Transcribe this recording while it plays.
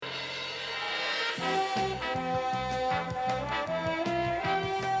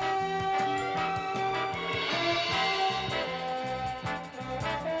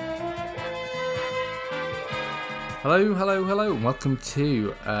Hello, and welcome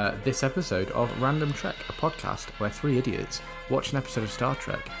to this episode of Random Trek, a podcast where three idiots watch an episode of Star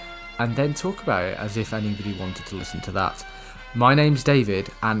Trek and then talk about it as if anybody wanted to listen to that. My name's David,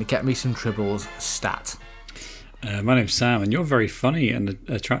 and get me some Tribbles stat. My name's Sam, and you're very funny and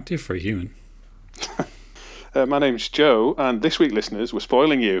attractive for a human. My name's Joe, and this week, listeners, we're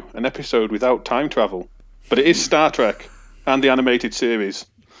spoiling you an episode without time travel. But it is Star Trek and the animated series,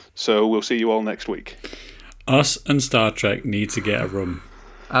 so we'll see you all next week. Us and Star Trek need to get a room.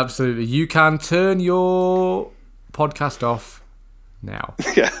 Absolutely. You can turn your podcast off now.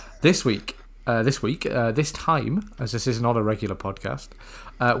 Yeah. This time, as this is not a regular podcast,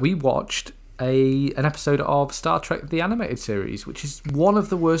 we watched an episode of Star Trek the Animated Series, which is one of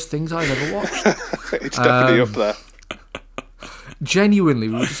the worst things I've ever watched. It's definitely up there. Genuinely,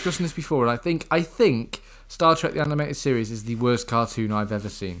 we were discussing this before, and I think Star Trek the Animated Series is the worst cartoon I've ever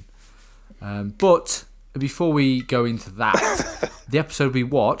seen. But before we go into that, the episode we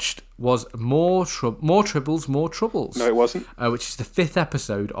watched was More Tribbles, More Troubles. No, it wasn't. Which is the 5th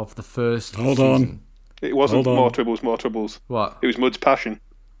episode of the first Hold season. on. It wasn't Hold on. More Tribbles, More Troubles. What? It was Mud's Passion.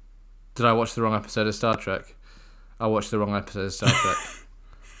 Did I watch the wrong episode of Star Trek? I watched the wrong episode of Star Trek.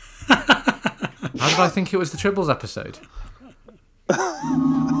 How did I think it was the Tribbles episode?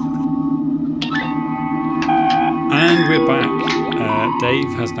 And we're back. Dave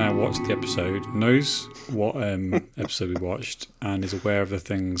has now watched the episode, knows what episode we watched, and is aware of the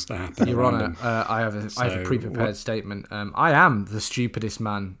things that happen Your around Honour, him. I have a pre-prepared statement. I am the stupidest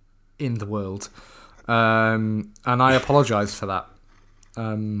man in the world, and I apologise for that.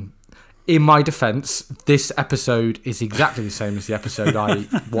 In my defence, this episode is exactly the same as the episode I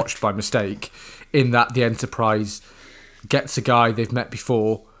watched by mistake, in that the Enterprise gets a guy they've met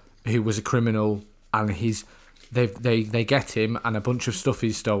before who was a criminal, and they get him, and a bunch of stuff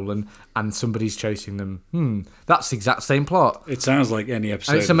is stolen, and somebody's chasing them. That's the exact same plot. It sounds like any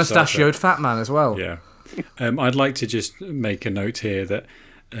episode. And it's a of Star mustachioed Trek. fat man as well. Yeah. I'd like to just make a note here that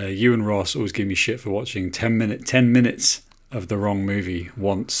you and Ross always give me shit for watching 10 minutes of the wrong movie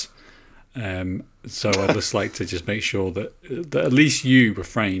once. So I'd just like to just make sure that at least you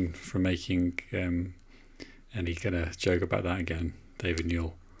refrain from making any kind of joke about that again, David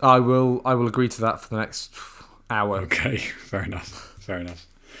Newell. I will agree to that for the next hour. Okay, fair enough.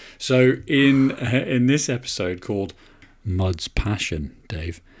 So in this episode called Mud's Passion,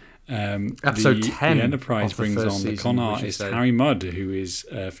 Dave, episode 10 the Enterprise of the brings first on the season, con would you artist say? Harry Mudd, who is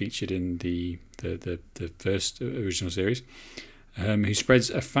featured in the first original series, who spreads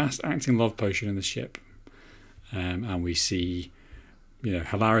a fast-acting love potion in the ship, and we see,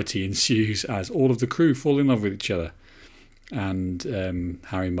 hilarity ensues as all of the crew fall in love with each other, and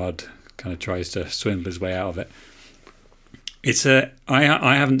Harry Mudd kind of tries to swindle his way out of it.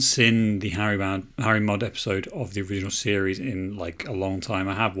 I haven't seen the Harry Mudd episode of the original series in like a long time.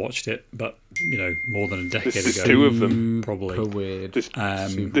 I have watched it, but more than a decade There's ago. two of them. Probably. Super weird. There's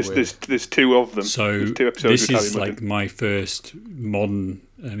two of them. So there's two episodes this with Harry is Mudd like my first modern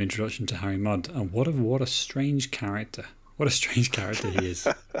introduction to Harry Mudd, and what a strange character. What a strange character he is.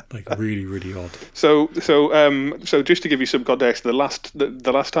 Like really, really odd. So just to give you some context, the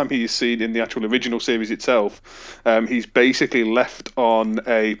last time he's seen in the actual original series itself, he's basically left on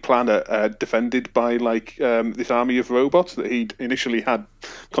a planet defended by this army of robots that he'd initially had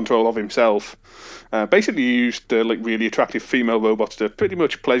control of himself. Basically used really attractive female robots to pretty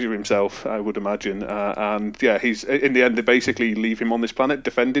much pleasure himself, I would imagine. And yeah, he's in the end they basically leave him on this planet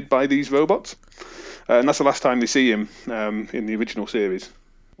defended by these robots. And that's the last time they see him in the original series.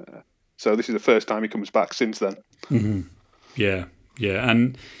 So this is the first time he comes back since then. Mm-hmm. Yeah,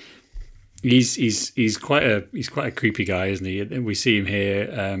 and he's quite a creepy guy, isn't he? We see him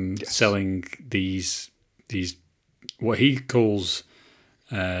here selling these what he calls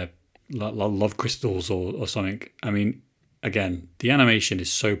love crystals or something. I mean, again, the animation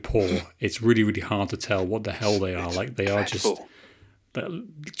is so poor; it's really, really hard to tell what the hell they are. Like they are just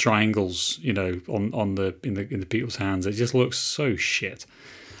triangles, in the people's hands. It just looks so shit.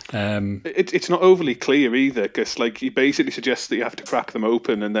 It's not overly clear either, because he basically suggests that you have to crack them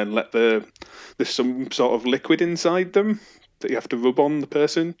open and then there's some sort of liquid inside them that you have to rub on the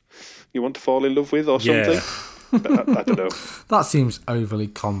person you want to fall in love with or something. I don't know. That seems overly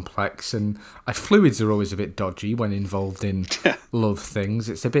complex, and fluids are always a bit dodgy when involved in love things.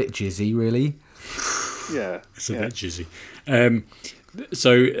 It's a bit jizzy, really. Yeah, it's a bit jizzy.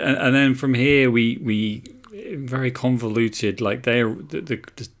 So, and then from here we very convoluted. Like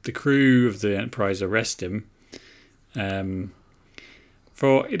the crew of the Enterprise arrest him.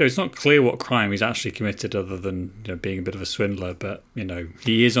 For it's not clear what crime he's actually committed, other than being a bit of a swindler. But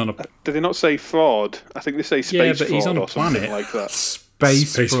he is on a. Did they not say fraud? I think they say space fraud he's on a or something planet like that.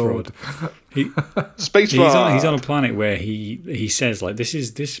 Space fraud. Space fraud. He's on a planet where he says like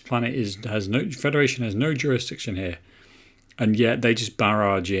this planet has no Federation has no jurisdiction here, and yet they just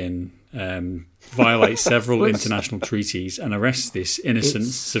barrage in, violate several international treaties, and arrest this innocent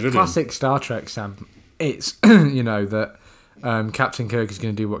civilian. Classic Star Trek, Sam. It's that. Captain Kirk is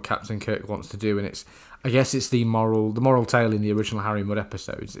going to do what Captain Kirk wants to do, and I guess it's the moral tale in the original Harry Mudd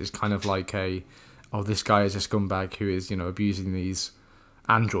episodes is kind of like this guy is a scumbag who is abusing these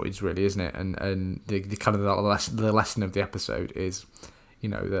androids, really, isn't it? And the kind of the lesson of the episode is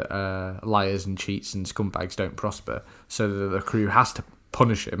that liars and cheats and scumbags don't prosper, so that the crew has to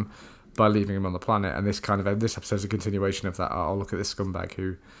punish him by leaving him on the planet. And this episode is a continuation of that. Oh, look at this scumbag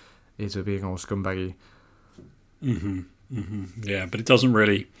who is being all scumbaggy. Mm-hmm. Mm-hmm. Yeah, but it doesn't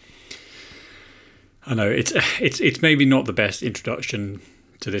really. I know it's maybe not the best introduction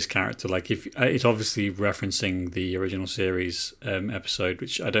to this character. Like, if it's obviously referencing the original series episode,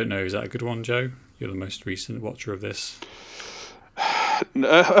 which I don't know, is that a good one, Joe? You're the most recent watcher of this.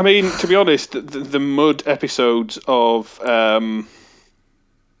 I mean, to be honest, the Mudd episodes of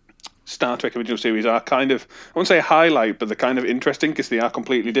Star Trek original series are kind of, I won't say a highlight, but they're kind of interesting because they are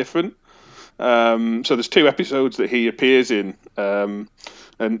completely different. So there's 2 episodes that he appears in, and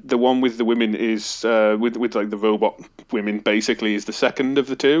the one with the women is with like the robot women basically is the second of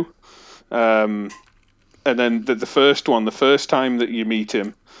the 2, and then the first one, the first time that you meet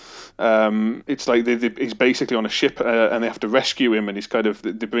him, it's like he's basically on a ship and they have to rescue him, and he's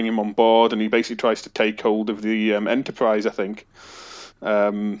they bring him on board, and he basically tries to take hold of the Enterprise, I think.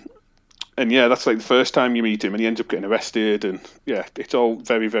 And yeah, that's like the first time you meet him, and he ends up getting arrested, and yeah, it's all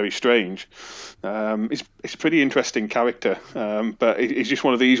very, very strange. It's a pretty interesting character, but it's just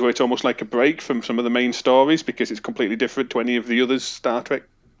one of these where it's almost like a break from some of the main stories because it's completely different to any of the other Star Trek.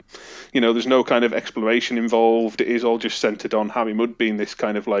 There's no kind of exploration involved. It is all just centered on Harry Mudd being this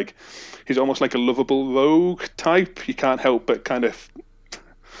kind of like, he's almost like a lovable rogue type. You can't help but kind of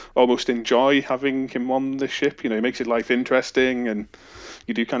almost enjoy having him on the ship. He makes his life interesting, and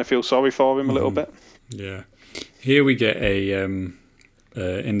you do kind of feel sorry for him a little bit. Yeah. Here we get in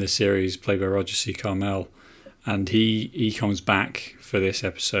the series played by Roger C. Carmel, and he comes back for this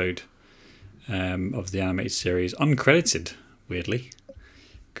episode of the animated series uncredited, weirdly,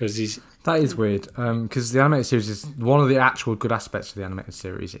 because that is weird, because the animated series is one of the actual good aspects of the animated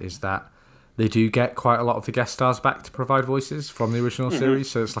series is that they do get quite a lot of the guest stars back to provide voices from the original series,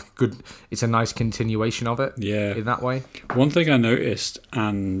 so it's like it's a nice continuation of it. Yeah, in that way. One thing I noticed,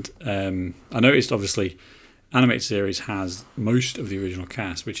 and I noticed obviously, animated series has most of the original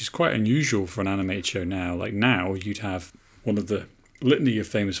cast, which is quite unusual for an animated show now. Like now, you'd have one of the litany of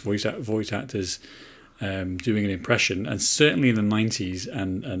famous voice actors doing an impression, and certainly in the 90s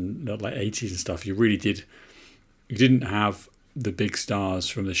and like 80s and stuff, you didn't have the big stars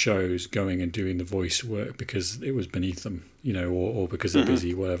from the shows going and doing the voice work because it was beneath them, or because they're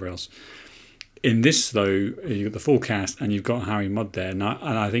busy, whatever else. In this, though, you've got the full cast and you've got Harry Mudd there, and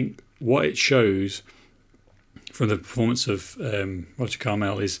I think what it shows from the performance of Roger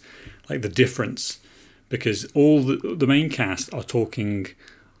Carmel is like the difference, because all the main cast are talking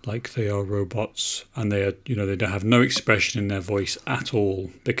like they are robots, and they are, they don't have no expression in their voice at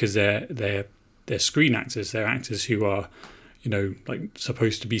all because they're screen actors. They're actors who are like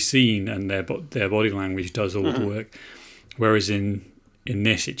supposed to be seen, and their body language does all the work. Whereas in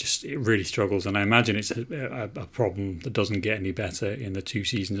this, it really struggles, and I imagine it's a problem that doesn't get any better in the 2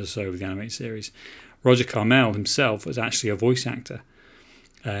 seasons or so of the animated series. Roger Carmel himself was actually a voice actor,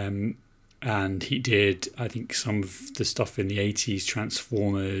 and he did, I think, some of the stuff in the 80s,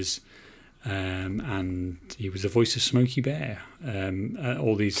 Transformers, and he was the voice of Smokey Bear,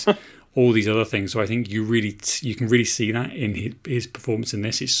 all these other things. So I think you can really see that in his performance in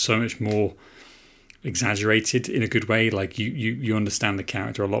this. It's so much more exaggerated in a good way. Like you understand the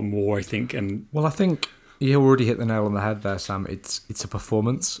character a lot more, I think. And well, I think you already hit the nail on the head there, Sam. It's a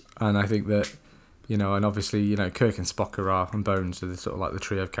performance, and I think that and obviously Kirk and Spock and Bones are the sort of like the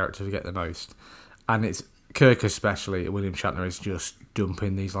trio of characters who get the most, and it's Kirk especially. William Shatner is just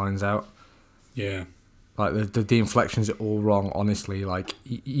dumping these lines out. Yeah. Like the inflections are all wrong. Honestly, like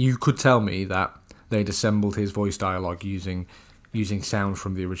you could tell me that they'd assembled his voice dialogue using sound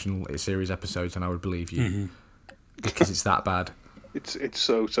from the original series episodes, and I would believe you because it's that bad. It's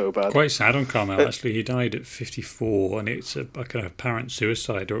so bad. Quite sad on Carmel. Actually, he died at 54, and it's a kind of apparent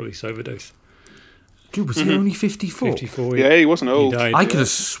suicide or at least overdose. Dude, was he only 54? 54. Yeah, he wasn't He old. died I could have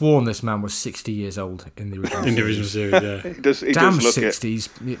sworn this man was 60 years old in the original in the original series. Yeah, He Damn does look it.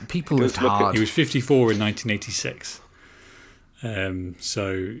 60s. People He lived does look it. hard. he was 54 in 1986.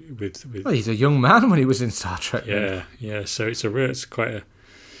 So with Well, he's a young man when he was in Star Trek. yeah. So it's quite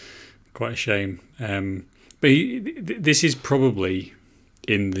a shame. But this is probably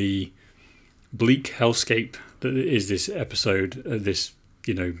in the bleak hellscape that is this episode,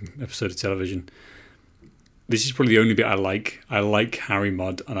 episode of television. This is probably the only bit I like. I like Harry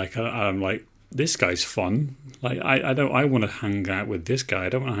Mudd, and I'm like, this guy's fun. Like I want to hang out with this guy. I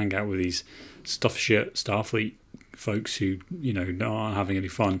don't want to hang out with these stuffed shirt Starfleet folks who aren't having any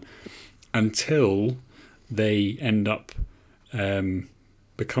fun until they end up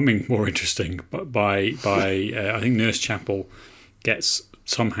becoming more interesting. But by I think Nurse Chapel gets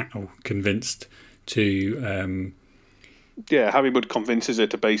somehow convinced to. Harry Mudd convinces her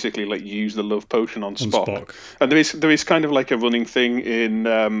to basically use the love potion on Spock. Spock. And there is kind of like a running thing in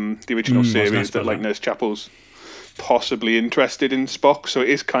the original series that that. Nurse Chapel's possibly interested in Spock, so it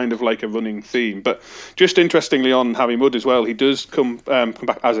is kind of like a running theme. But just interestingly on Harry Mudd as well, he does come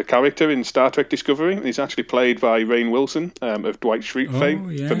back as a character in Star Trek Discovery. He's actually played by Rainn Wilson of Dwight Schrute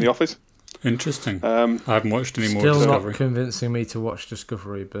fame from The Office. Interesting. I haven't watched any more Still Discovery. not convincing me to watch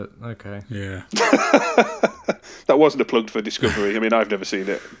Discovery, but okay. Yeah. That wasn't a plug for Discovery. I mean, I've never seen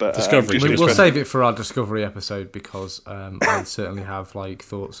it, but Discovery. We'll save it for our Discovery episode because I certainly have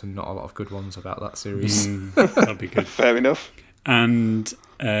thoughts and not a lot of good ones about that series. That'd be good. fair enough. And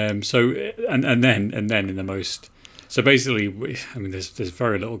then in the most, so basically, I mean, there's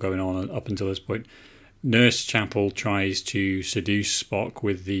very little going on up until this point. Nurse Chapel tries to seduce Spock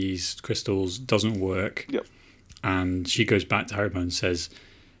with these crystals, doesn't work. Yep. And she goes back to Harry and says,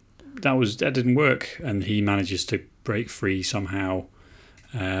 that didn't work. And he manages to break free somehow,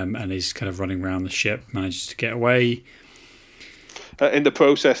 and is kind of running around the ship, manages to get away. In the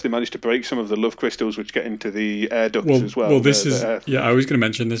process, they managed to break some of the love crystals, which get into the air ducts as well. Well, this is I was going to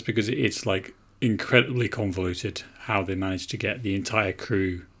mention this because it's like incredibly convoluted how they managed to get the entire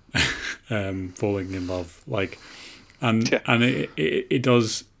crew falling in love. And it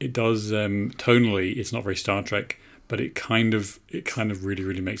does tonally. It's not very Star Trek, but it kind of really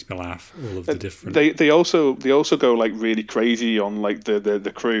really makes me laugh. All of the different. They also go really crazy on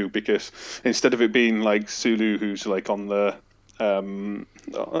the crew, because instead of it being Sulu who's on the on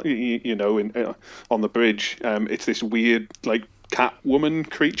the bridge, it's this weird cat woman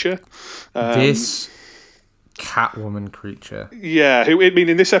creature. This Catwoman creature. Yeah, I mean,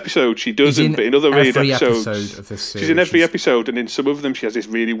 in this episode she doesn't, but in other episodes of this series, she's in every episode, and in some of them she has this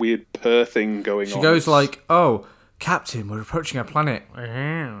really weird purr thing going on. She goes "Oh, Captain, we're approaching our planet."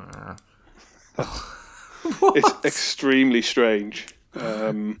 It's extremely strange.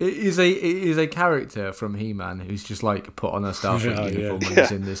 It is a character from He-Man who's just put on a Starfleet uniform when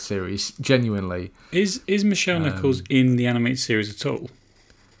he's in this series. Genuinely, is Michelle Nichols in the animated series at all?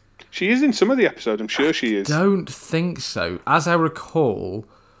 She is in some of the episodes. I'm sure she is. Don't think so. As I recall,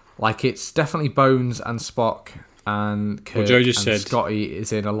 it's definitely Bones and Spock and Kirk, Joe just and said Scotty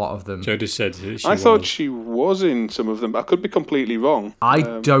is in a lot of them. Joe just said I thought she was in some of them. I could be completely wrong. I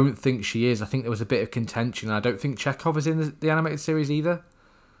don't think she is. I think there was a bit of contention. I don't think Chekhov is in the animated series either.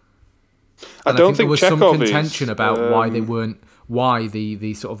 I don't think there was Chekhov some contention is. about why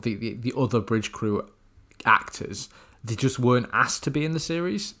the sort of the other bridge crew actors, they just weren't asked to be in the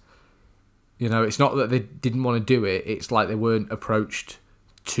series. It's not that they didn't want to do it. It's they weren't approached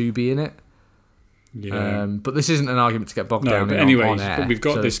to be in it. Yeah. But this isn't an argument to get bogged down but in anyway, on air. but we've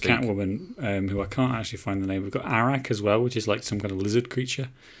got so this to speak. Catwoman who I can't actually find the name. We've got Arak as well, which is some kind of lizard creature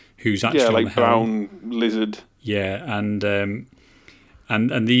who's actually on the brown helm. lizard. Yeah,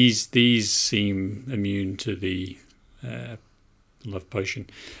 and these seem immune to the love potion.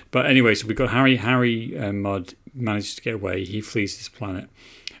 But anyway, so we've got Harry Mudd manages to get away. He flees this planet.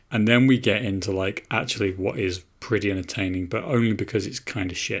 And then we get into actually what is pretty entertaining, but only because it's kind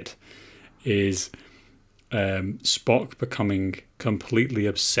of shit, is Spock becoming completely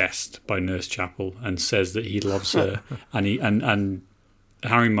obsessed by Nurse Chapel and says that he loves her, and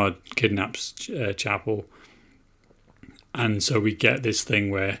Harry Mudd kidnaps Chapel, and so we get this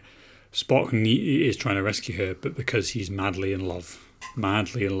thing where Spock is trying to rescue her, but because he's madly in love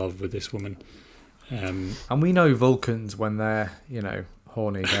with this woman. And we know Vulcans, when they're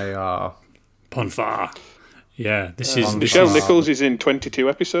horny, they are Ponfar. Yeah, this is Michelle Nichols is in 22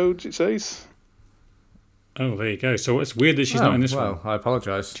 episodes. It says. Oh, there you go. So it's weird that she's not in this one. I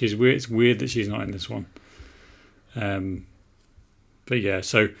apologise. She's weird. It's weird that she's not in this one. But yeah,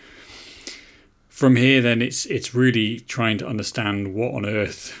 so from here, then it's really trying to understand what on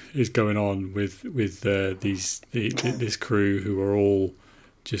earth is going on with this crew who are all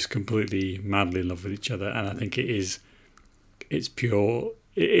just completely madly in love with each other, and I think it's pure.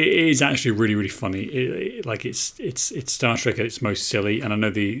 It is actually really, really funny. It's Star Trek at its most silly, and I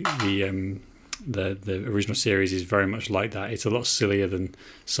know the original series is very much like that. It's a lot sillier than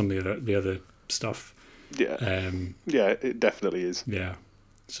some of the other stuff. Yeah, yeah, it definitely is. Yeah,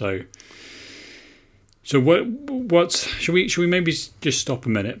 so what should we maybe just stop a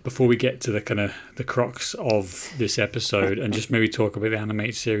minute before we get to the kind of the crux of this episode and just maybe talk about the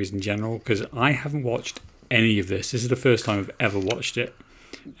animated series in general, because I haven't watched any of this. This is the first time I've ever watched it.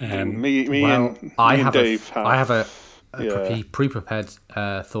 I have a pre-prepared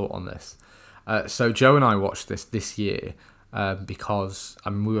thought on this. So Joe and I watched this year because I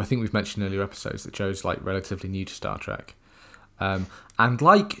think we've mentioned in earlier episodes that Joe's like relatively new to Star Trek, and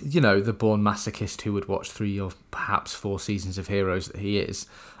like the born masochist who would watch 3 or perhaps 4 seasons of Heroes that he is,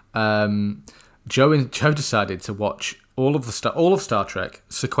 Joe decided to watch all of Star Trek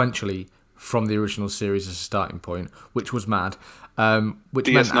sequentially from the original series as a starting point, which was mad. Which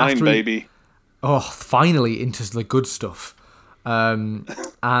DS9, meant after baby. Finally into the good stuff. So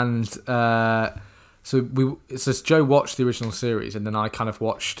Joe watched the original series, and then I kind of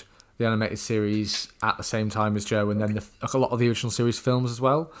watched the animated series at the same time as Joe, and then a lot of the original series films as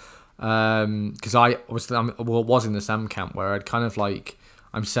well. Because I was in the Sam camp where I'd kind of like,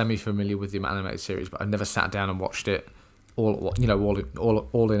 I'm semi-familiar with the animated series, but I've never sat down and watched it all in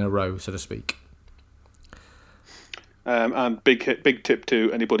a row, so to speak. And big tip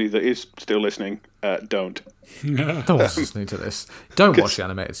to anybody that is still listening: don't. No one's listening to this. Don't watch the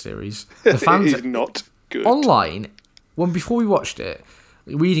animated series. The fans it is not good. Online, before we watched it,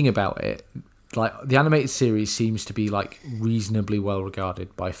 reading about it, like the animated series seems to be like reasonably well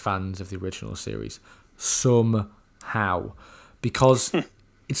regarded by fans of the original series somehow, because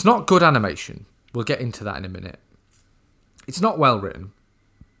it's not good animation. We'll get into that in a minute. It's not well written.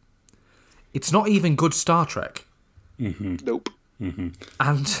 It's not even good Star Trek. Mm-hmm. Nope. Mm-hmm.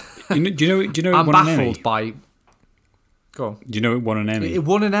 And do you know I'm it won an baffled Emmy? by. Go on. Do you know it won an Emmy? It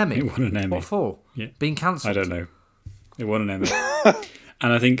won an Emmy. It won an Emmy. What for? Yeah. Being cancelled. I don't know. It won an Emmy.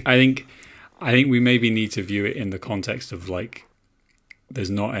 And I think we maybe need to view it in the context of like,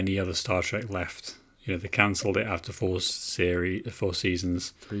 there's not any other Star Trek left. They cancelled it after 4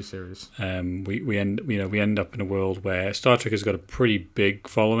 seasons. 3 series. We end up in a world where Star Trek has got a pretty big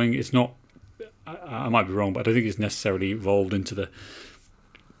following. It's not. I might be wrong, but I don't think it's necessarily evolved into the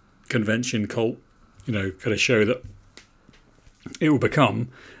convention cult, kind of show that it will become.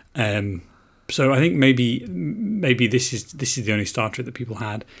 So I think maybe this is the only Star Trek that people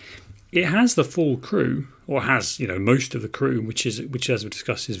had. It has the full crew, or has most of the crew, which as we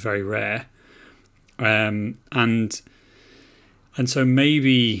discussed is very rare. And so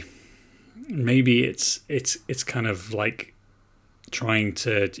maybe it's kind of like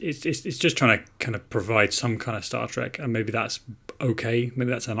it's just trying to kind of provide some kind of Star Trek, and maybe that's okay,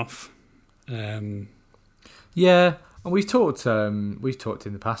 maybe that's enough. Yeah, and we've talked in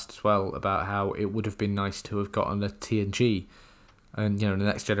the past as well about how it would have been nice to have gotten a TNG and the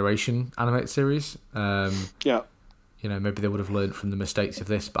Next Generation animated series. Yeah. Maybe they would have learned from the mistakes of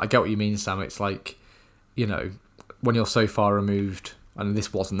this, but I get what you mean, Sam. It's like, when you're so far removed, and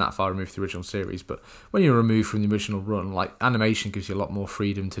this wasn't that far removed from the original series, but when you're removed from the original run, like animation gives you a lot more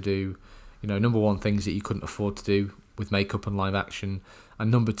freedom to do, number one, things that you couldn't afford to do with makeup and live action,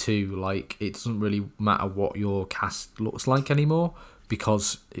 and number two, like it doesn't really matter what your cast looks like anymore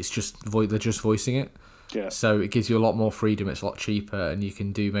because it's just they're just voicing it. Yeah. So it gives you a lot more freedom. It's a lot cheaper, and you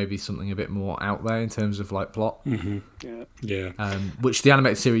can do maybe something a bit more out there in terms of like plot. Mm-hmm. Yeah. Which the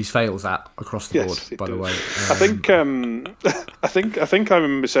animated series fails at across the board. By the way, I think I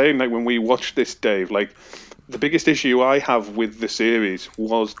remember saying, like, when we watched this, Dave, like the biggest issue I have with the series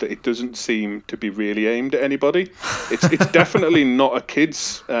was that it doesn't seem to be really aimed at anybody. It's definitely not a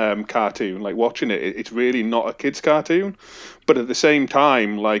kids cartoon. Like watching it's really not a kids cartoon. But at the same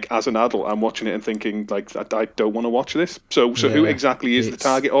time, like as an adult, I'm watching it and thinking, like, I don't want to watch this. So who exactly is the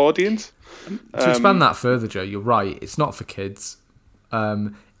target audience? To expand that further, Joe, you're right. It's not for kids.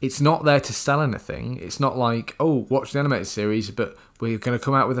 It's not there to sell anything. It's not like, oh, watch the animated series, but we're going to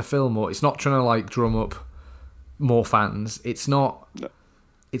come out with a film. Or it's not trying to like drum up more fans. It's not. No.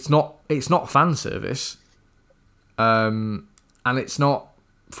 It's not fan service. And it's not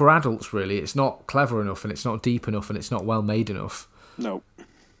for adults, really. It's not clever enough, and it's not deep enough, and it's not well made enough. No.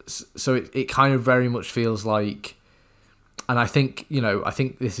 So it kind of very much feels like, and I think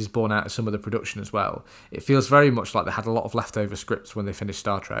this is borne out of some of the production as well. It feels very much like they had a lot of leftover scripts when they finished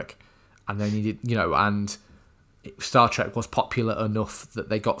Star Trek, and they needed, and Star Trek was popular enough that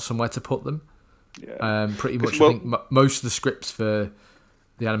they got somewhere to put them. Yeah. Pretty much, I think most of the scripts for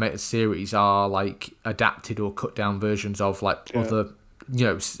the animated series are like adapted or cut down versions of like other,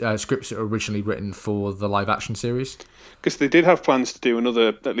 scripts that are originally written for the live action series. Because they did have plans to do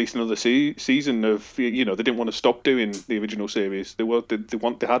at least another season of, they didn't want to stop doing the original series. They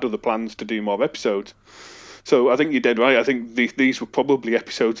had other plans to do more episodes. So I think you're dead right. I think these were probably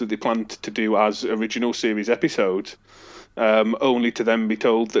episodes that they planned to do as original series episodes, only to then be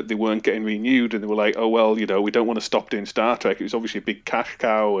told that they weren't getting renewed, and they were like, oh, well, we don't want to stop doing Star Trek. It was obviously a big cash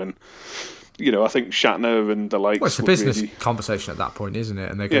cow, and, I think Shatner and the likes... Well, it's a business conversation at that point, isn't it?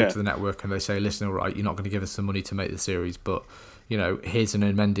 And they go to the network and they say, listen, all right, you're not going to give us the money to make the series, but, here's an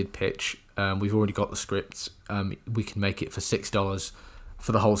amended pitch. We've already got the scripts. We can make it for $6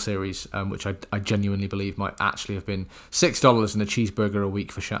 for the whole series, which I genuinely believe might actually have been $6 and a cheeseburger a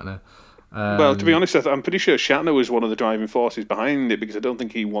week for Shatner. Well, to be honest, I'm pretty sure Shatner was one of the driving forces behind it, because I don't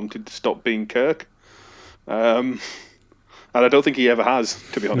think he wanted to stop being Kirk. And I don't think he ever has,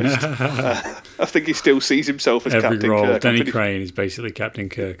 to be honest. I think he still sees himself as Captain Kirk. Danny Crane is basically Captain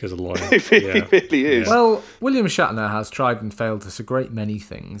Kirk as a lawyer. He really is. Yeah. Well, William Shatner has tried and failed at a great many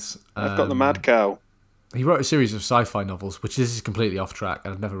things. I've got the mad cow. He wrote a series of sci-fi novels, which this is completely off track,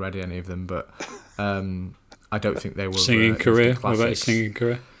 and I've never read any of them, but I don't think they were... Singing career? What about his singing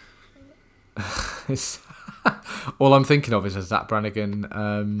career? All I'm thinking of is a Zach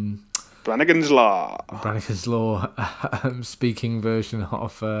Brannigan... Brannigan's Law. Brannigan's Law speaking version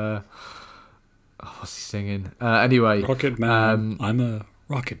of... what's he singing? Anyway... Rocket Man. I'm a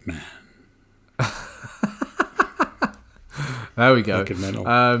Rocket Man. There we go. Rocket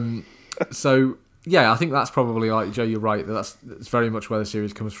Man. So, yeah, I think that's probably, like, Joe, you're right. That's very much where the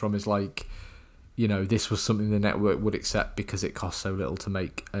series comes from, is like... this was something the network would accept because it cost so little to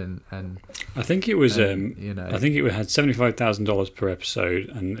make, and I think it was, I think it had $75,000 per episode,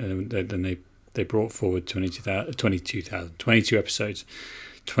 and then they brought forward 22 episodes,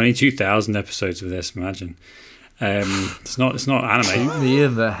 22,000 episodes of this. Imagine, it's not anime. Shoot me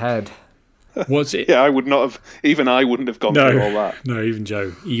in the head. What's it? Yeah, I would not have. Even I wouldn't have gone through all that. No, even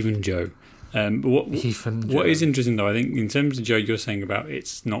Joe. But what is interesting, though, I think, in terms of Joe, you're saying about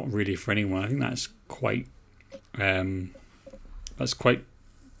it's not really for anyone. I think that's quite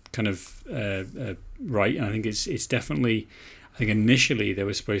kind of right. And I think it's definitely. I think initially there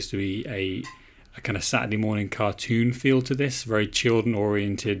was supposed to be a kind of Saturday morning cartoon feel to this, very children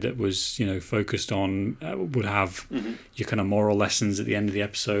oriented. That was focused on would have your kind of moral lessons at the end of the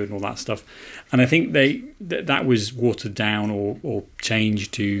episode and all that stuff. And I think that was watered down or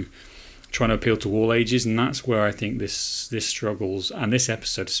changed to trying to appeal to all ages, and that's where I think this struggles, and this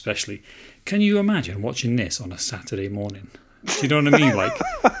episode especially. Can you imagine watching this on a Saturday morning? Do you know what I mean?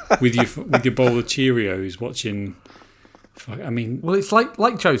 Like with your bowl of Cheerios, watching. I mean, well, it's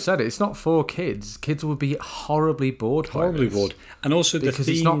like Joe said, it's not for kids. Kids would be horribly bored. And also the themes.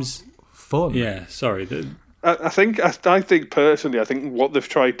 It's not fun. Yeah, sorry. I think personally, what they've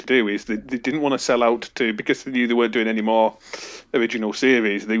tried to do is they didn't want to sell out to, because they knew they weren't doing any more original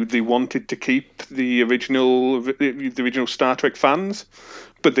series. They wanted to keep the original Star Trek fans,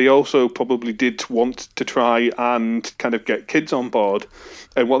 but they also probably did want to try and kind of get kids on board.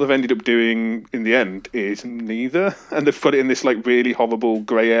 And what they've ended up doing in the end is neither. And they've put it in this like really horrible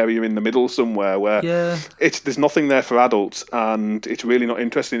grey area in the middle somewhere where there's nothing there for adults, and it's really not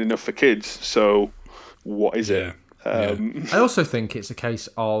interesting enough for kids. So what is it? I also think it's a case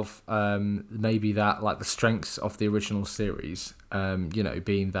of maybe that, like, the strengths of the original series,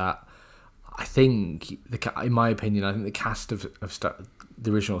 being that I think, in my opinion, I think the cast of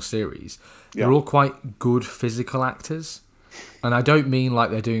the original series, they're all quite good physical actors. And I don't mean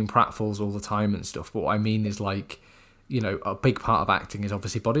like they're doing pratfalls all the time and stuff, but what I mean is, like, a big part of acting is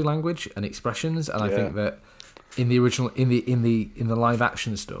obviously body language and expressions, and I think that in the original, in the live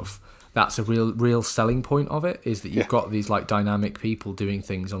action stuff, that's a real selling point of it, is that you've got these like dynamic people doing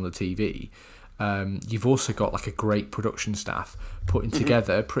things on the TV. You've also got like a great production staff putting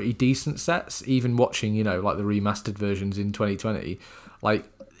together pretty decent sets. Even watching, like the remastered versions in 2020, like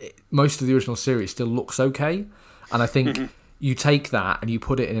most of the original series still looks okay. And I think you take that and you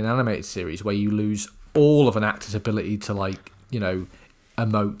put it in an animated series where you lose all of an actor's ability to, like,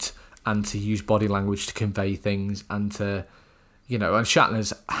 emote and to use body language to convey things, and to, and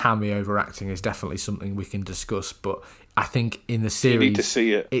Shatner's hammy overacting is definitely something we can discuss, but I think in the series, you need to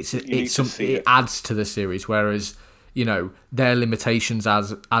see it. It's something, it adds to the series, whereas their limitations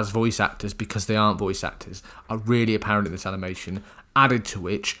as voice actors, because they aren't voice actors, are really apparent in this animation. Added to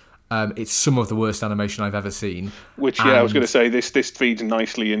which, It's some of the worst animation I've ever seen. Which, I was going to say, this feeds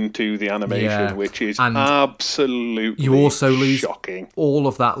nicely into the animation, which is absolutely you also lose shocking. All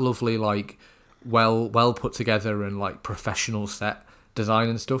of that lovely, like, well put together and like professional set design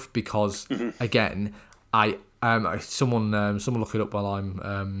and stuff. Because again, someone look it up while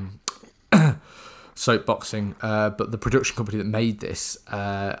I'm soapboxing. But the production company that made this,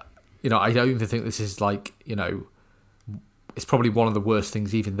 I don't even think this is like, it's probably one of the worst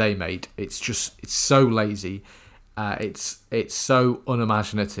things even they made. It's so lazy. It's so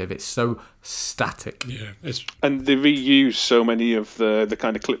unimaginative. It's so static. Yeah, and they reuse so many of the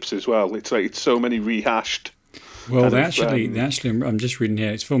kind of clips as well. It's like it's so many rehashed. Well, they actually, I'm just reading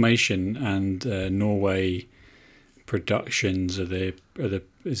here. It's Filmation and Norway Productions is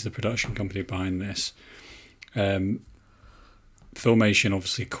the production company behind this. Filmation,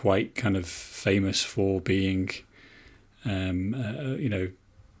 obviously, quite kind of famous for being, a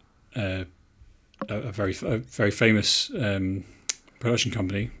very famous production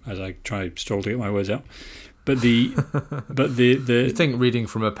company. As I try to stroll to get my words out, but the you think reading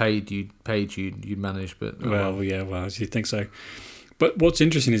from a page you'd manage, but you think so. But what's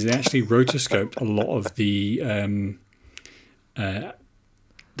interesting is they actually rotoscoped a lot of the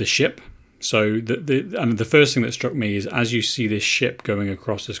ship. So the first thing that struck me is as you see this ship going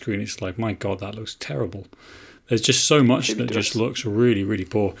across the screen, it's like, my God, that looks terrible. There's just so much that just looks really, really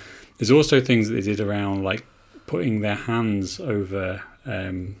poor. There's also things that they did around like putting their hands over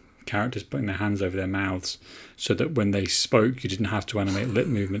characters, putting their hands over their mouths, so that when they spoke, you didn't have to animate lip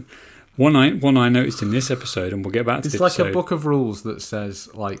movement. One I noticed in this episode, and we'll get back to this episode. It's like a book of rules that says,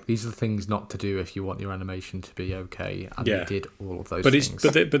 like, these are the things not to do if you want your animation to be okay, and they did all of those things.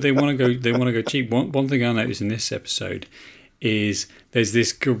 But they want to go cheap. One thing I noticed in this episode is there's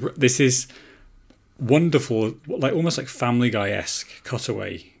this is wonderful, like almost like Family Guy-esque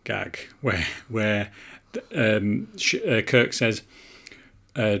cutaway gag where Kirk says,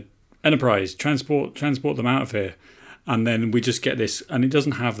 "Enterprise, transport them out of here," and then we just get this, and it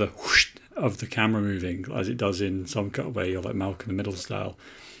doesn't have the whoosh of the camera moving as it does in some cutaway or like Malcolm in the Middle style,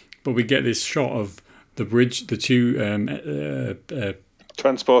 but we get this shot of the bridge, the two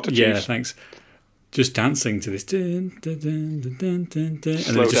transporter chiefs. Yeah, thanks. Just dancing to this, dun, dun, dun, dun, dun, dun, dun, and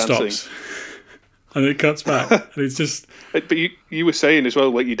then it just stops. And it cuts back, and it's just. But you were saying as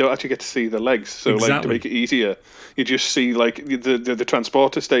well, like you don't actually get to see the legs, so exactly. Like to make it easier, you just see like the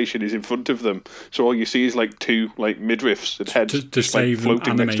transporter station is in front of them, so all you see is like two like midriffs and heads to save them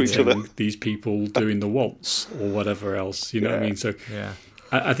floating next to each other. These people doing the waltz or whatever else, you know what I mean? So yeah,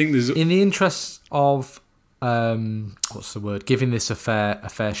 I think there's in the interests of what's the word? Giving this a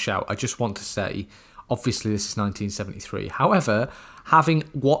fair shout. I just want to say, obviously this is 1973. However, having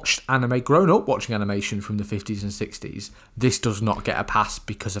grown up watching animation from the 50s and 60s, this does not get a pass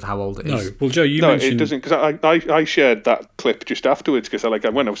because of how old it is. No, well, Joe, you mentioned... No, it doesn't, because I shared that clip just afterwards, because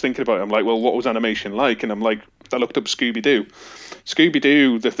when I was thinking about it, I'm like, well, what was animation like? And I'm like, I looked up Scooby-Doo.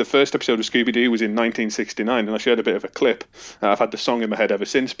 Scooby-Doo, the first episode of Scooby-Doo was in 1969, and I shared a bit of a clip. I've had the song in my head ever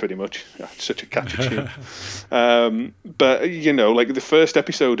since, pretty much. It's such a catchy tune. But, like the first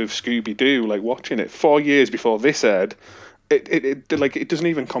episode of Scooby-Doo, like watching it 4 years before this aired, it doesn't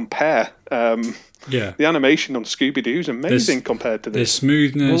even compare. The animation on Scooby-Doo is amazing compared to this. There's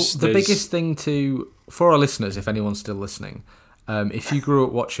smoothness. Well, the biggest thing for our listeners, if anyone's still listening, if you grew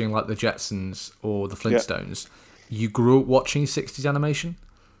up watching like the Jetsons or the Flintstones, you grew up watching 60s animation.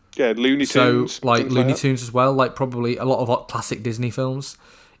 Yeah, Looney Tunes. So like Looney Tunes as well, like probably a lot of classic Disney films.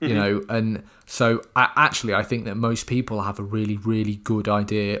 You know, and so I think that most people have a really, really good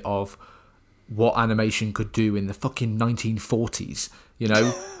idea of what animation could do in the fucking 1940s,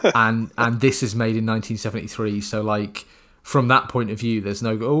 and this is made in 1973. So like from that point of view, there's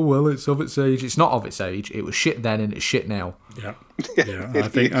no it's of its age. It's not of its age. It was shit then and it's shit now. Yeah.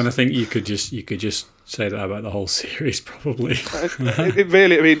 I think you could just say that about the whole series probably. It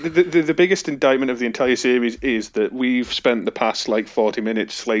really, I mean, the biggest indictment of the entire series is that we've spent the past like 40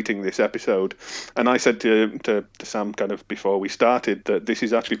 minutes slating this episode, and I said to Sam kind of before we started that this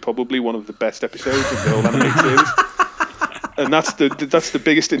is actually probably one of the best episodes of the whole animated series. And that's the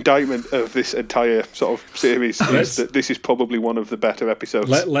biggest indictment of this entire sort of series is that this is probably one of the better episodes.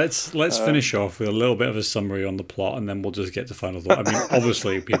 Let's finish off with a little bit of a summary on the plot, and then we'll just get to final thought. I mean,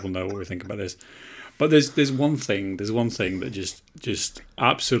 obviously people know what we think about this, but there's one thing that just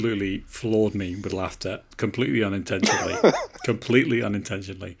absolutely floored me with laughter, completely unintentionally.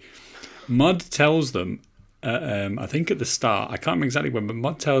 Mud tells them. I think at the start, I can't remember exactly when, but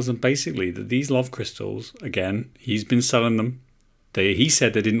Mud tells them basically that these love crystals, again, he's been selling them. He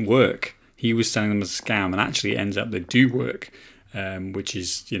said they didn't work. He was selling them as a scam, and actually it ends up they do work. which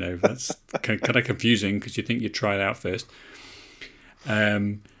is, that's kind of confusing because you think you'd try it out first.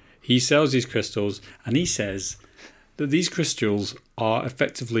 He sells these crystals, and he says that these crystals are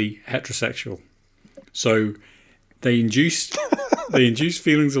effectively heterosexual. So they induce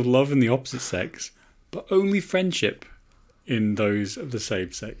feelings of love in the opposite sex, but only friendship in those of the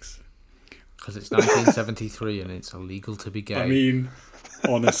same sex. Because it's 1973 and it's illegal to be gay. I mean,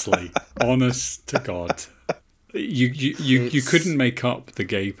 honestly, honest to God, you couldn't make up the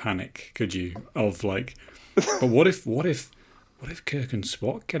gay panic, could you? Of like, but what if Kirk and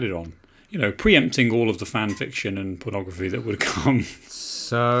Spock get it on? Preempting all of the fan fiction and pornography that would come.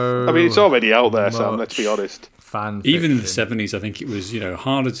 So I mean, it's already out there, Sam. Let's be honest. Fan Even in the fiction. 70s, I think it was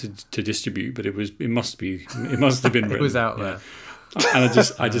harder to distribute, but it must have been written. It was out there. And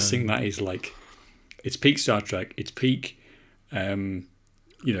I just think that is like, it's peak Star Trek. It's peak, the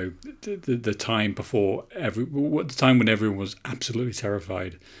time before the time when everyone was absolutely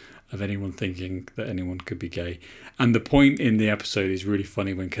terrified of anyone thinking that anyone could be gay. And the point in the episode is really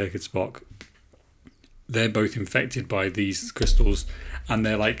funny when Kirk and Spock, they're both infected by these crystals, and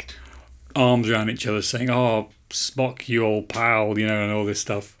they're like arms around each other saying, "Oh, Spock, you old pal," and all this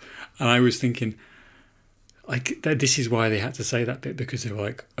stuff. And I was thinking, like, this is why they had to say that bit, because they were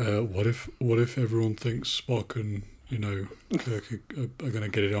like, what if everyone thinks Spock and Kirk are going to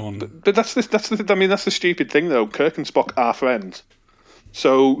get it on? But that's the stupid thing, though. Kirk and Spock are friends,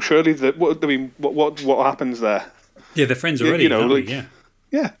 so surely what happens there? Yeah, they're friends already.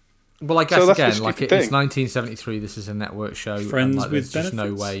 Yeah. Well, I guess So that's again, the like stupid it's thing. 1973. This is a network show. Friends and, like, with there's just no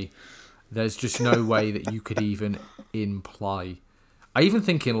benefits. way. There's just no way that you could even imply. I even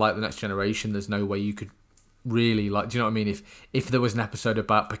think in like the Next Generation, there's no way you could really like. Do you know what I mean? If there was an episode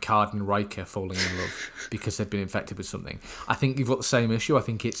about Picard and Riker falling in love because they'd been infected with something, I think you've got the same issue. I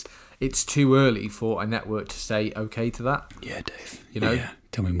think it's too early for a network to say okay to that. Yeah, Dave. Yeah.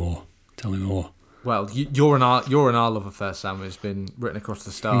 Tell me more. Well, your and our love affair, Sam, has been written across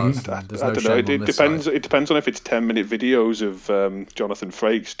the stars. I and there's no don't know. shame on It this depends. side. It depends on if it's 10-minute videos of Jonathan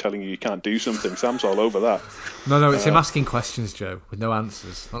Frakes telling you can't do something. Sam's all over that. No, it's him asking questions, Joe, with no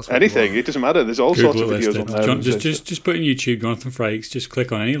answers. That's what Anything. you It doesn't matter. There's all sorts of Google it, videos on there. John, just put in YouTube Jonathan Frakes. Just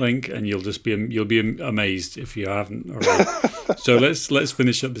click on any link, and you'll be amazed if you haven't already. So let's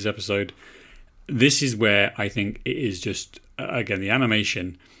finish up this episode. This is where I think it is just again the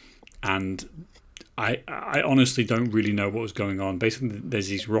animation, and I honestly don't really know what was going on. Basically, there's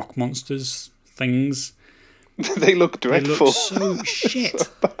these rock monsters things. They look They dreadful. look so shit.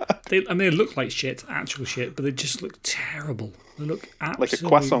 They look like shit, actual shit, but they just look terrible. They look like a absolutely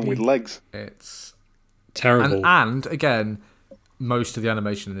croissant with legs. It's terrible. and again, most of the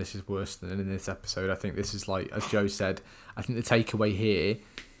animation in this is worse than in this episode. I think this is like, as Joe said, I think the takeaway here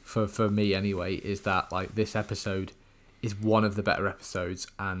for me anyway is that like this episode is one of the better episodes,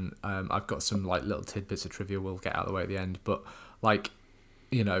 and I've got some like little tidbits of trivia we'll get out of the way at the end, but like,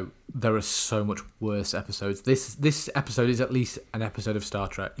 there are so much worse episodes. This episode is at least an episode of Star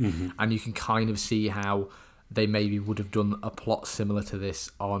Trek, and you can kind of see how they maybe would have done a plot similar to this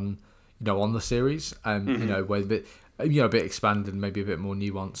on the series, where a bit expanded and maybe a bit more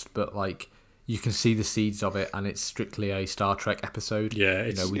nuanced, but like you can see the seeds of it, and it's strictly a Star Trek episode. Yeah,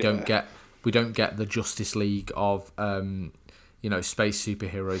 We don't get the Justice League of space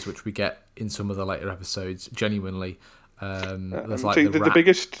superheroes, which we get in some of the later episodes. Genuinely, there's like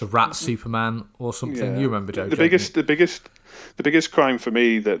the rat Superman or something. You remember, Joe? The biggest crime for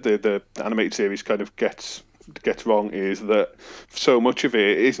me that the animated series kind of gets wrong is that so much of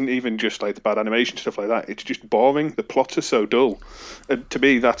it isn't even just like the bad animation stuff like that. It's just boring. The plots are so dull. And to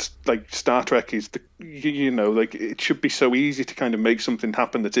me, that's like Star Trek is like it should be so easy to kind of make something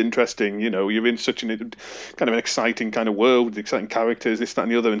happen that's interesting. You're in such kind of an exciting kind of world with exciting characters, this, that,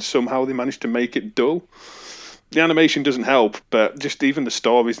 and the other, and somehow they manage to make it dull. The animation doesn't help, but just even the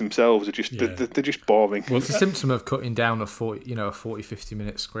stories themselves are just they're just boring. Well, it's a symptom of cutting down a 40-50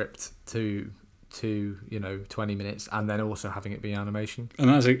 minute script to 20 minutes, and then also having it be animation. And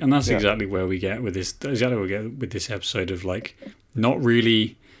that's exactly where we get with this. Exactly where we get with this episode of like not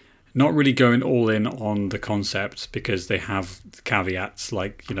really going all in on the concept, because they have caveats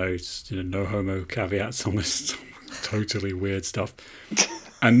like no homo caveats on this totally weird stuff,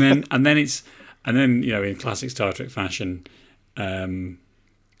 and then in classic Star Trek fashion,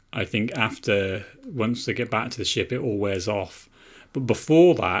 I think once they get back to the ship, it all wears off. But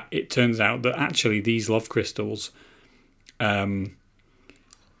before that, it turns out that actually these love crystals,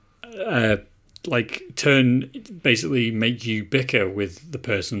 basically make you bicker with the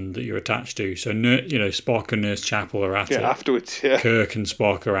person that you're attached to. So, Spock and Nurse Chapel are at it. Afterwards, yeah. Kirk and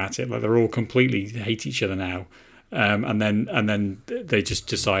Spock are at it. Like, they're all completely hate each other now. and then they just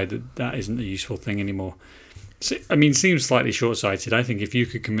decide that isn't a useful thing anymore. So, I mean, seems slightly short-sighted. I think if you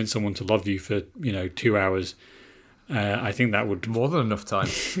could convince someone to love you for 2 hours, I think that would More than enough time.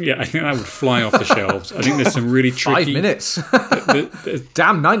 yeah, I think that would fly off the shelves. I think there's some really tricky 5 minutes.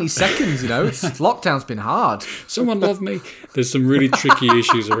 Damn, 90 seconds. Lockdown's been hard. Someone love me. There's some really tricky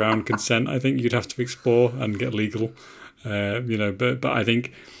issues around consent. I think you'd have to explore and get legal. But I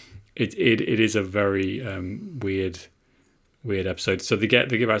think it is a very weird episode. So they get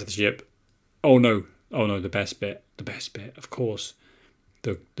back to the ship. Oh no, the best bit, of course.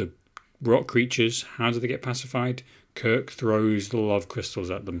 The rock creatures. How do they get pacified? Kirk throws the love crystals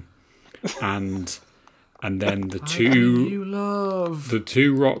at them, and then the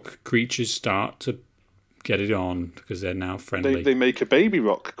two rock creatures start to get it on because they're now friendly. They make a baby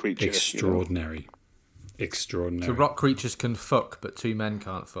rock creature. Extraordinary. So rock creatures can fuck, but 2 men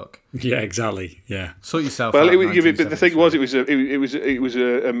can't fuck. Yeah, exactly. Yeah. Sort yourself. Well, out, the thing was, it was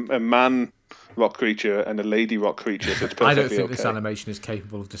a man rock creature and a lady rock creature. So it's perfectly I don't think okay. this animation is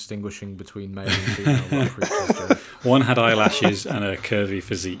capable of distinguishing between male and female rock creatures. Joe. One had eyelashes and a curvy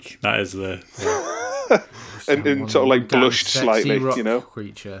physique. That is the. and sort of like blushed slightly,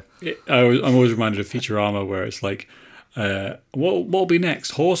 Creature. I'm always reminded of Futurama, where it's like, what'll be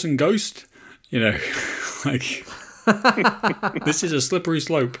next? Horse and ghost? Like this is a slippery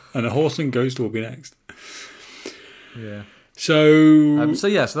slope, and a horse and ghost will be next. Yeah. So so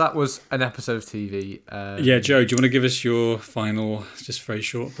that was an episode of TV. Joe, do you want to give us your final, just very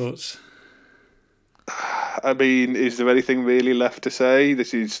short thoughts? I mean, is there anything really left to say?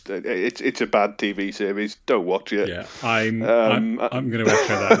 It's a bad TV series. Don't watch it. Yeah, I'm going to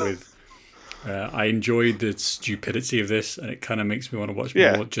echo that with. I enjoyed the stupidity of this, and it kind of makes me want to watch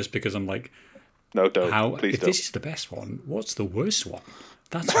more, just because I'm like, no, don't. Please if don't. This is the best one, what's the worst one?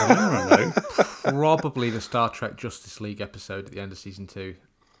 That's what I want to know. Probably the Star Trek Justice League episode at the end of season 2.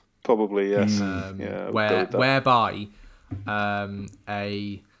 Probably, yes. Whereby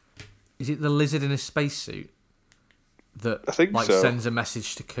is it the lizard in a spacesuit that I think so. sends a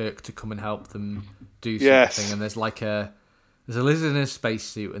message to Kirk to come and help them do something, and there's a lizard in a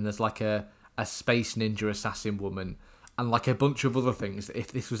spacesuit, and there's like a space ninja assassin woman, and like a bunch of other things.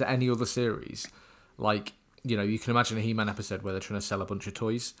 If this was any other series, like, you can imagine a He-Man episode where they're trying to sell a bunch of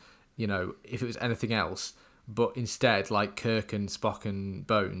toys, if it was anything else, but instead, like, Kirk and Spock and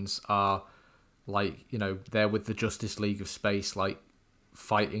Bones are, like, they're with the Justice League of Space, like,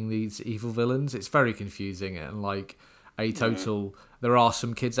 fighting these evil villains. It's very confusing, and, like, there are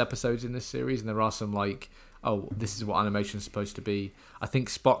some kids episodes in this series, and there are some, like, oh, this is what animation's supposed to be. I think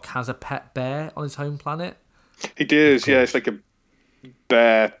Spock has a pet bear on his home planet. He does, yeah. It's like a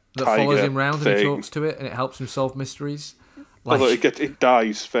bear that tiger follows him around thing. And he talks to it, and it helps him solve mysteries. Although it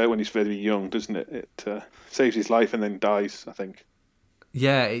dies when he's very young, doesn't it? It saves his life and then dies, I think.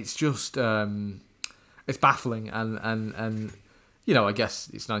 Yeah, it's just it's baffling, and I guess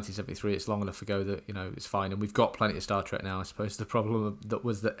it's 1973. It's long enough ago that it's fine, and we've got plenty of Star Trek now. I suppose the problem that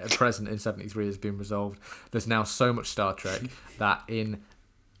was present in 73 has been resolved. There's now so much Star Trek that in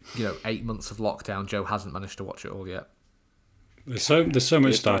 8 months of lockdown, Joe hasn't managed to watch it all yet. There's so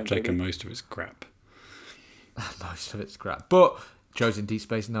much Star Trek, and most of it's crap. Most of it's crap. But Joe's in Deep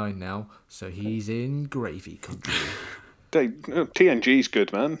Space Nine now, so he's in gravy country. TNG's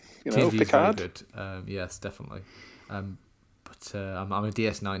good, man. TNG's Picard. Very good. Yes, definitely. But I'm a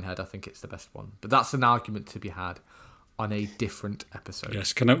DS9 head. I think it's the best one. But that's an argument to be had on a different episode.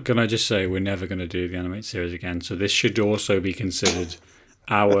 Yes. Can I just say we're never going to do the animated series again. So this should also be considered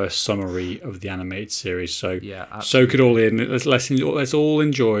our summary of the animated series. So soak it all in. Let's all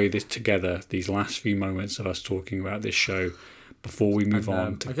enjoy this together. These last few moments of us talking about this show before we move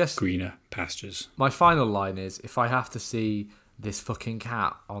on to greener pastures. My final line is: if I have to see this fucking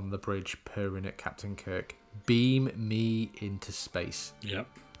cat on the bridge purring at Captain Kirk, beam me into space. Yep.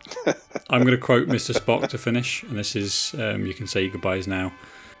 I'm going to quote Mr. Spock to finish, and this is you can say your goodbyes now.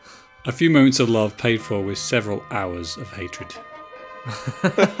 A few moments of love paid for with several hours of hatred.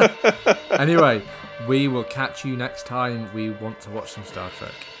 Anyway, we will catch you next time we want to watch some Star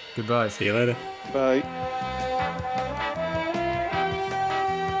Trek. Goodbye. See you later. Bye.